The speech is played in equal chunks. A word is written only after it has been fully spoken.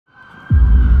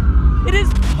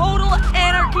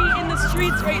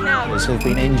streets right now. Have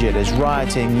been injured as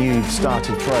rioting youth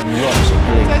started throwing rocks at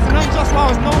police. Says an unjust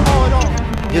law is no law at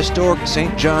all. Historic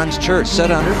St. John's Church set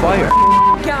under fire.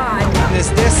 God. Is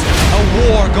this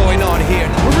a war going on here?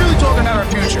 We're really talking about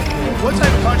our future. What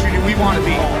type of country do we want to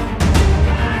be?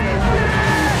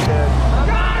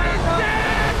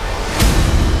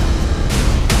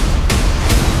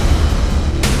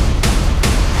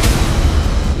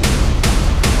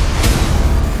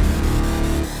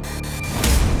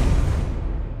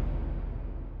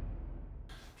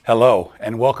 Hello,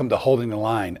 and welcome to Holding the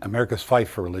Line, America's fight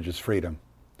for religious freedom.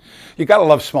 You gotta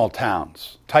love small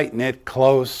towns, tight-knit,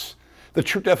 close, the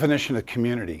true definition of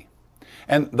community.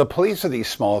 And the police of these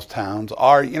small towns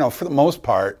are, for the most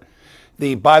part,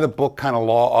 the by-the-book kind of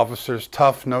law officers,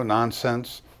 tough, no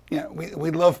nonsense.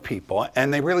 We love people,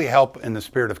 and they really help in the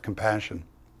spirit of compassion.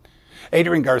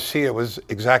 Adrian Garcia was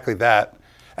exactly that.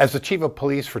 As the chief of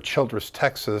police for Childress,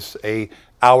 Texas, an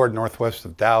hour northwest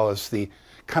of Dallas, the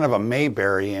kind of a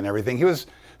Mayberry and everything. He was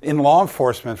in law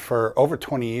enforcement for over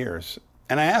 20 years.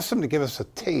 And I asked him to give us a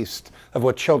taste of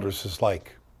what Childress is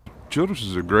like. Childress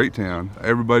is a great town.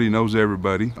 Everybody knows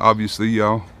everybody. Obviously,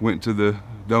 y'all went to the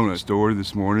donut store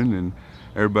this morning and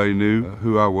everybody knew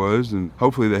who I was, and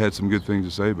hopefully they had some good things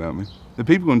to say about me. The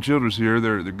people in Childress here,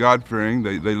 they're God-fearing.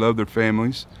 They love their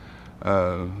families.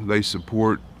 They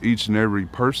support each and every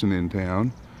person in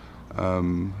town.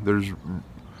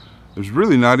 There's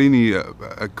really not any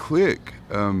a clique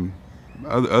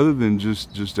other than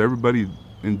just everybody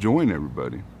enjoying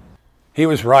everybody. He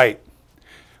was right.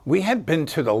 We had been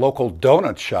to the local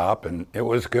donut shop and it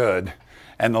was good.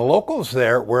 And the locals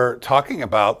there were talking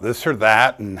about this or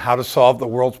that and how to solve the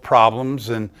world's problems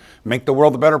and make the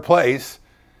world a better place.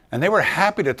 And they were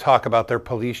happy to talk about their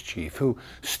police chief, who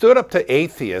stood up to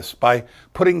atheists by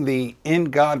putting the "In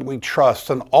God We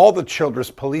Trust" on all the Childress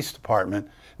Police Department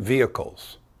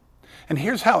vehicles. And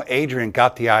here's how Adrian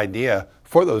got the idea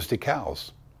for those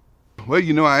decals. Well,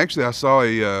 I saw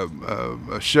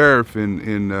a sheriff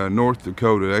in North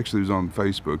Dakota. Actually, it was on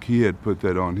Facebook. He had put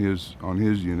that on his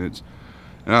units,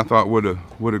 and I thought, what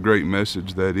a great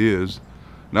message that is.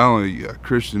 Not only a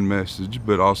Christian message,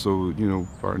 but also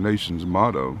our nation's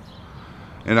motto.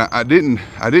 And I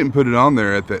didn't put it on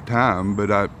there at that time,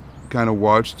 but I kind of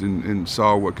watched and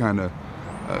saw what kind of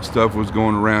stuff was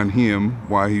going around him,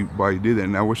 why he did that.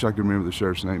 And I wish I could remember the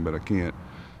sheriff's name, but I can't.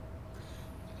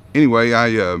 Anyway,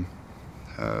 the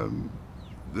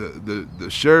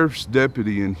sheriff's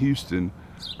deputy in Houston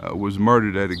was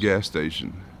murdered at a gas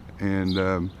station, and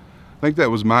I think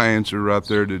that was my answer right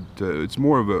there. It's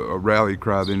more of a rally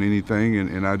cry than anything,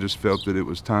 and I just felt that it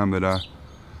was time that I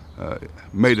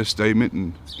made a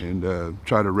statement and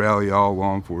try to rally all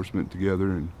law enforcement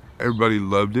together. And everybody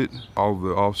loved it. All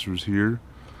the officers here.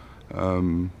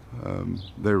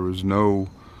 There was no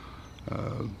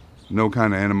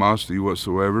kind of animosity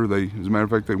whatsoever. As a matter of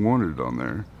fact, they wanted it on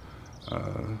there.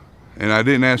 And I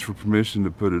didn't ask for permission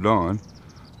to put it on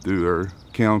through our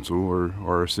council or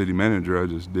our city manager. I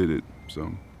just did it.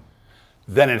 So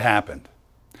then it happened.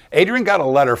 Adrian got a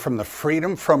letter from the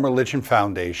Freedom from Religion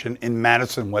Foundation in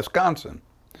Madison, Wisconsin.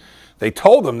 They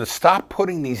told them to stop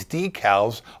putting these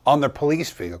decals on their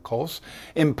police vehicles,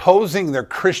 imposing their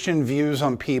Christian views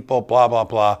on people, blah, blah,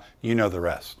 blah. You know the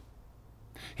rest.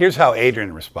 Here's how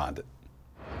Adrian responded.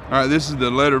 All right, this is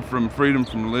the letter from Freedom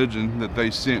from Religion that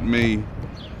they sent me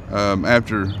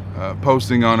after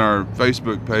posting on our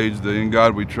Facebook page the "In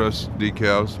God We Trust"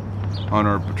 decals on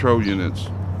our patrol units.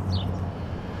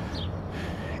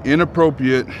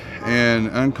 Inappropriate and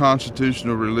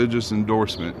unconstitutional religious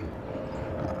endorsement.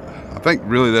 I think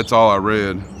really that's all I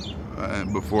read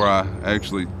before I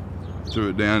actually threw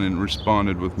it down and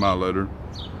responded with my letter.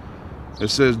 It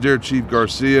says, "Dear Chief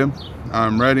Garcia,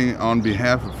 I'm writing on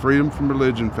behalf of Freedom from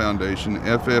Religion Foundation,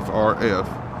 FFRF,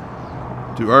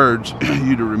 to urge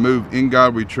you to remove 'In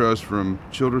God We Trust' from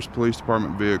Childress Police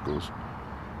Department vehicles.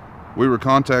 We were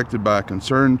contacted by a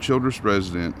concerned Childress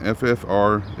resident.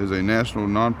 FFR is a national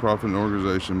nonprofit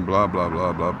organization, blah, blah,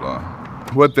 blah, blah, blah."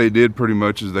 What they did pretty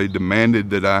much is they demanded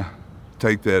that I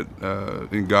take that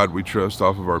 "In God We Trust"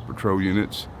 off of our patrol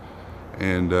units,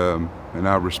 and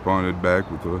I responded back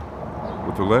with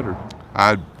a letter.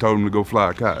 I told them to go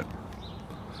fly a kite.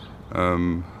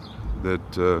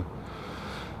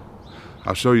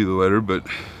 I'll show you the letter, but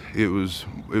it was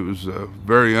a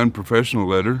very unprofessional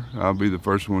letter. I'll be the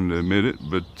first one to admit it,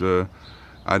 but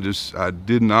I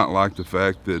did not like the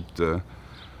fact that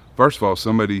first of all,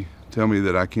 somebody tell me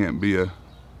that I can't be a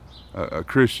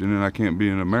Christian and I can't be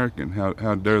an American.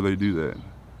 How dare they do that?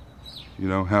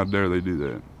 How dare they do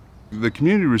that? The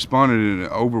community responded in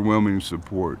overwhelming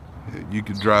support. You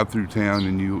could drive through town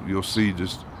and you'll see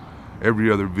just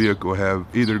every other vehicle have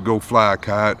either Go Fly a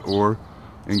Kite or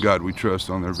In God We Trust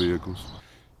on their vehicles.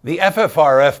 The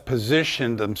FFRF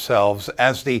positioned themselves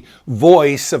as the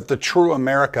voice of the true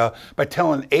America by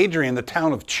telling Adrian, the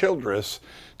town of Childress,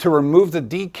 to remove the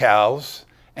decals,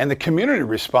 and the community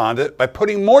responded by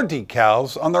putting more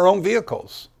decals on their own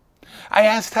vehicles. I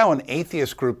asked how an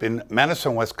atheist group in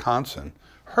Madison, Wisconsin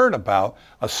heard about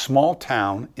a small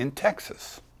town in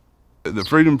Texas. The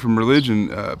Freedom from Religion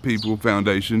People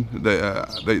Foundation,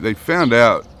 they found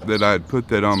out that I had put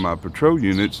that on my patrol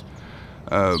units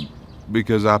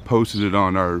because I posted it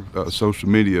on our social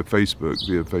media, via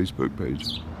Facebook page.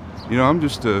 You know, I'm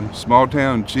just a small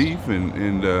town chief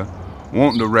and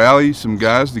wanting to rally some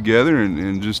guys together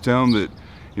and just tell them that,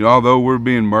 you know, although we're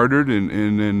being murdered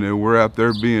and we're out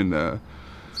there being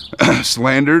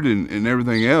slandered and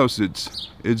everything else, it's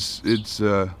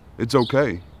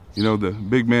okay. You know, the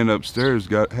big man upstairs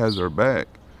has our back,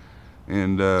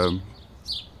 and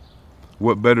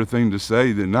what better thing to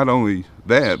say than not only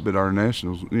that, but our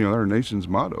nation's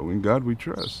motto, "In God We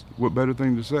Trust." What better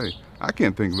thing to say? I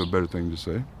can't think of a better thing to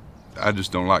say. I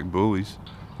just don't like bullies.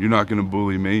 You're not going to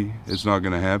bully me. It's not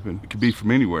going to happen. It could be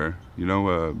from anywhere. You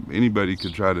know, anybody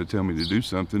could try to tell me to do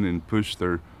something and push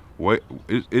their way.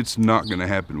 It's not going to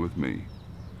happen with me.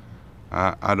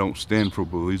 I don't stand for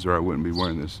bullies, or I wouldn't be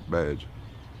wearing this badge.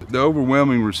 The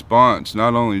overwhelming response,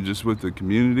 not only just with the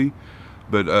community,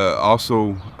 but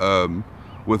also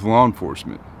with law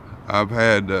enforcement. I've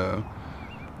had the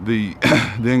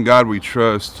 "In God We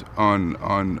Trust"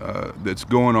 that's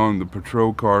going on the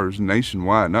patrol cars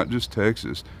nationwide, not just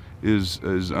Texas, is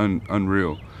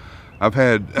unreal. I've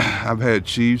had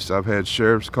chiefs, I've had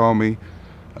sheriffs call me,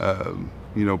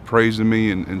 you know, praising me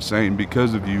and saying,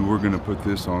 "Because of you, we're going to put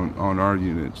this on our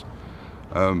units."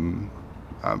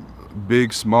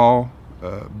 Big, small,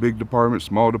 big departments,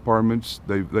 small departments,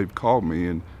 they've called me,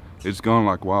 and it's gone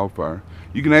like wildfire.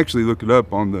 You can actually look it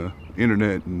up on the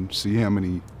internet and see how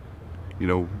many, you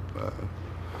know,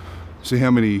 see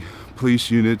how many police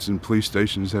units and police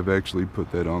stations have actually put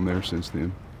that on there since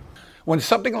then. When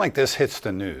something like this hits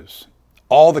the news,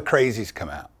 all the crazies come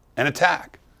out and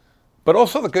attack, but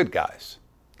also the good guys.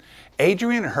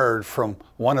 Adrian heard from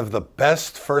one of the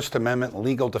best First Amendment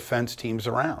legal defense teams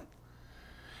around,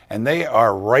 and they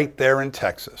are right there in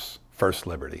Texas, First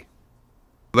Liberty.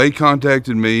 They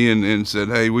contacted me and said,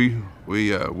 "Hey, we've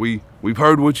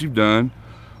heard what you've done.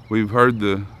 We've heard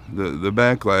the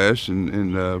backlash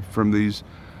and from these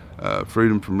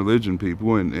Freedom from Religion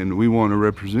people, and we want to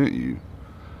represent you."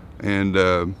 And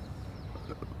of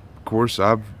course,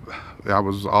 I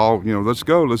was all, you know, let's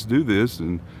go, let's do this,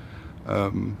 and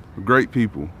great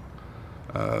people.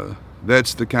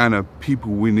 That's the kind of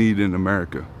people we need in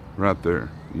America, right there,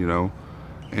 you know,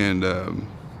 and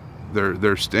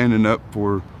they're standing up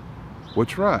for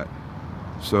what's right.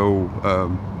 So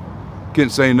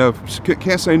can't say enough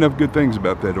good things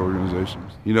about that organization.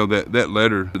 You know, that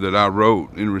letter that I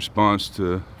wrote in response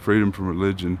to Freedom from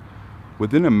Religion,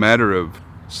 within a matter of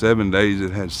 7 days,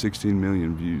 it had 16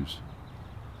 million views.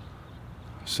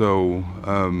 So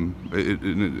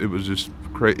it was just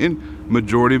crazy. And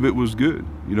majority of it was good.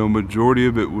 You know, majority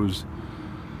of it was,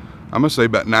 I'm gonna say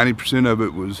about 90% of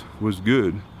it was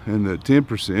good, and the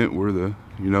 10% were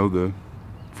the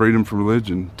Freedom from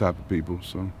Religion type of people.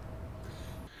 So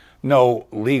no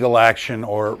legal action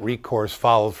or recourse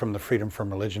followed from the Freedom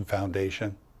from Religion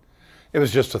Foundation. It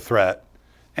was just a threat,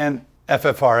 and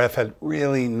FFRF had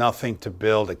really nothing to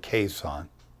build a case on.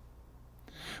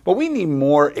 But we need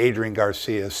more Adrian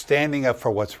Garcia standing up for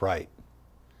what's right.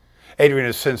 Adrian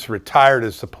has since retired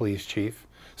as the police chief,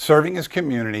 serving his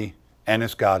community and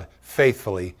his God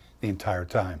faithfully the entire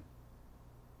time.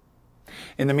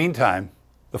 In the meantime,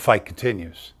 the fight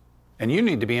continues, and you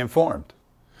need to be informed.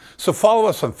 So follow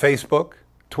us on Facebook,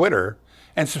 Twitter,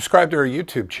 and subscribe to our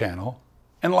YouTube channel,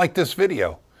 and like this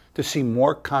video to see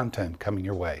more content coming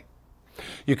your way.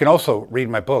 You can also read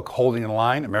my book, Holding the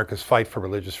Line, America's Fight for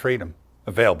Religious Freedom,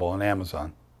 available on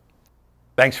Amazon.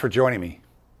 Thanks for joining me,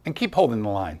 and keep holding the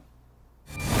line.